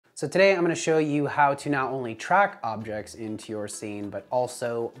So today I'm going to show you how to not only track objects into your scene, but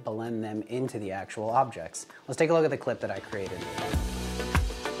also blend them into the actual objects. Let's take a look at the clip that I created.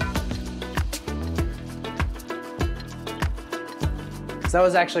 So that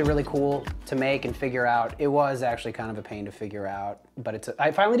was actually really cool to make and figure out. It was actually kind of a pain to figure out, but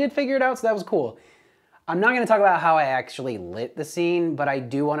I finally did figure it out, so that was cool. I'm not going to talk about how I actually lit the scene, but I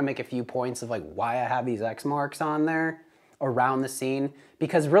do want to make a few points of like why I have these X marks on there around the scene,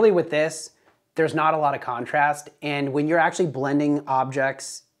 because really with this, there's not a lot of contrast, and when you're actually blending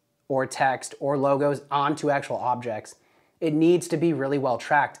objects or text or logos onto actual objects, it needs to be really well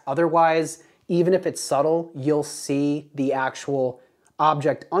tracked. Otherwise, even if it's subtle, you'll see the actual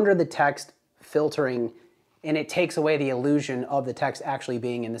object under the text filtering, and it takes away the illusion of the text actually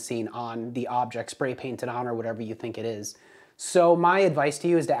being in the scene on the object spray painted on or whatever you think it is. So my advice to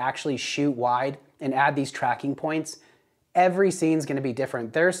you is to actually shoot wide and add these tracking points. Every scene's gonna be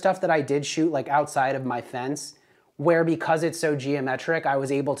different. There's stuff that I did shoot like outside of my fence where, because it's so geometric, I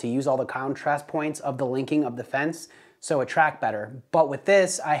was able to use all the contrast points of the linking of the fence so it tracked better. But with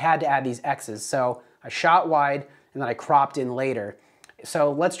this, I had to add these X's. So I shot wide and then I cropped in later.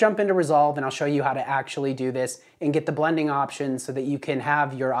 So let's jump into Resolve and I'll show you how to actually do this and get the blending options so that you can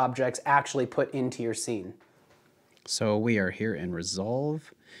have your objects actually put into your scene. So we are here in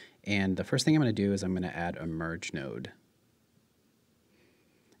Resolve, and the first thing I'm going to do is I'm going to add a merge node.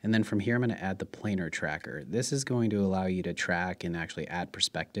 And then from here I'm going to add the Planar Tracker. This is going to allow you to track and actually add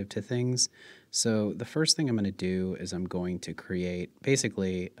perspective to things. So the first thing I'm going to do is I'm going to create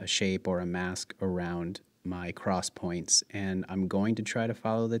basically a shape or a mask around my cross points, and I'm going to try to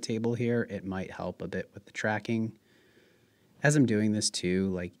follow the table here. It might help a bit with the tracking. As I'm doing this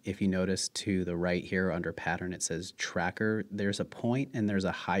too, like if you notice to the right here under pattern it says tracker, there's a point and there's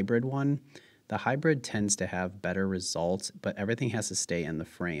a hybrid one. The hybrid tends to have better results, but everything has to stay in the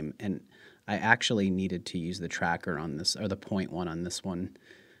frame, and I actually needed to use the tracker on this, or the point one on this one.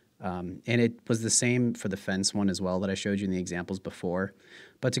 And it was the same for the fence one as well that I showed you in the examples before.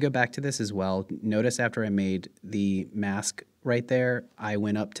 But to go back to this as well, notice after I made the mask right there, I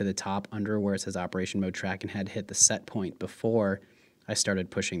went up to the top under where it says Operation Mode Track and had hit the set point before I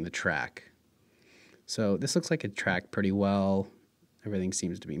started pushing the track. So this looks like it tracked pretty well. Everything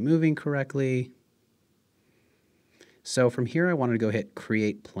seems to be moving correctly. So from here, I wanted to go hit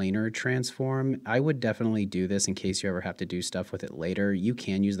Create Planar Transform. I would definitely do this in case you ever have to do stuff with it later. You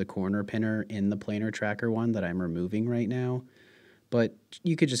can use the corner pinner in the Planar Tracker one that I'm removing right now, but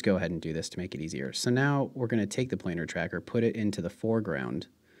you could just go ahead and do this to make it easier. So now we're going to take the Planar Tracker, put it into the foreground,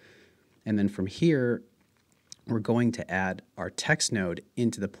 and then from here, we're going to add our text node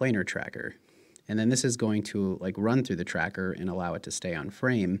into the Planar Tracker. And then this is going to like run through the tracker and allow it to stay on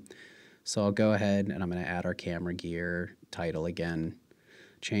frame. So I'll go ahead and I'm going to add our camera gear title again,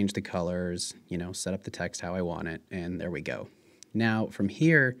 change the colors, set up the text how I want it, and there we go. Now from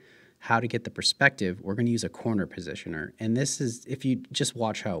here, how to get the perspective, we're going to use a corner positioner. And this is, if you just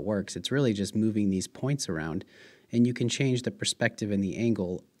watch how it works, it's really just moving these points around, and you can change the perspective and the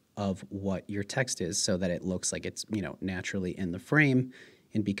angle of what your text is so that it looks like it's, naturally in the frame.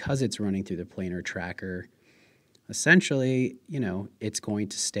 And because it's running through the Planar Tracker, essentially, it's going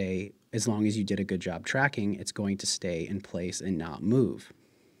to stay, as long as you did a good job tracking, it's going to stay in place and not move.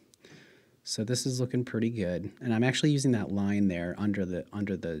 So this is looking pretty good. And I'm actually using that line there under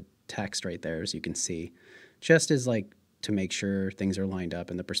the text right there, as you can see, just as like to make sure things are lined up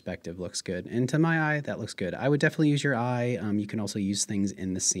and the perspective looks good. And to my eye, that looks good. I would definitely use your eye. You can also use things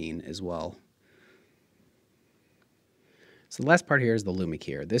in the scene as well. So the last part here is the Luma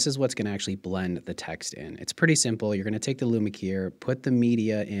Keyer. This is what's going to actually blend the text in. It's pretty simple. You're going to take the Luma Keyer, put the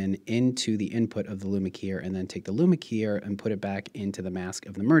media into the input of the Luma Keyer, and then take the Luma Keyer and put it back into the mask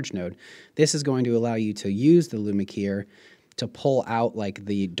of the merge node. This is going to allow you to use the Luma Keyer to pull out like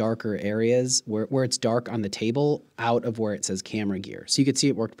the darker areas where it's dark on the table out of where it says camera gear. So you can see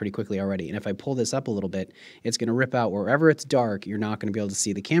it worked pretty quickly already. And if I pull this up a little bit, it's going to rip out wherever it's dark. You're not going to be able to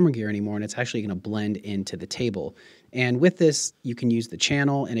see the camera gear anymore, and it's actually going to blend into the table. And with this, you can use the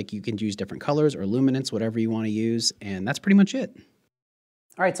channel, and you can use different colors or luminance, whatever you want to use. And that's pretty much it.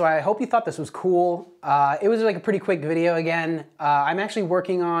 All right, so I hope you thought this was cool. It was like a pretty quick video again. I'm actually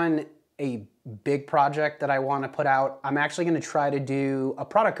working on a big project that I want to put out. I'm actually going to try to do a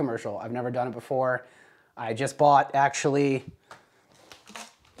product commercial. I've never done it before. I just bought actually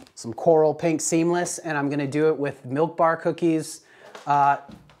some coral pink seamless, and I'm going to do it with Milk Bar cookies. I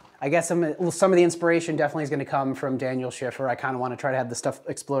guess some of the inspiration definitely is going to come from Daniel Schiffer. I kind of want to try to have the stuff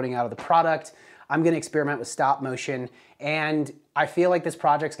exploding out of the product. I'm going to experiment with stop motion, and I feel like this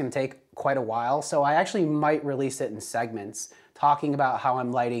project's going to take quite a while, so I actually might release it in segments talking about how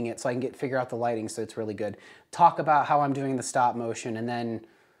I'm lighting it so I can figure out the lighting so it's really good. Talk about how I'm doing the stop motion, and then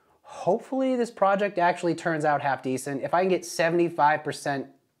hopefully this project actually turns out half decent. If I can get 75%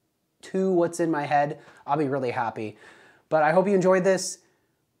 to what's in my head, I'll be really happy. But I hope you enjoyed this.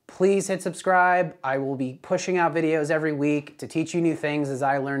 Please hit subscribe. I will be pushing out videos every week to teach you new things as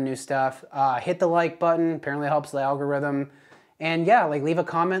I learn new stuff. Hit the like button, apparently it helps the algorithm. And yeah, like leave a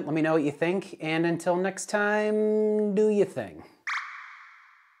comment, let me know what you think. And until next time, do your thing.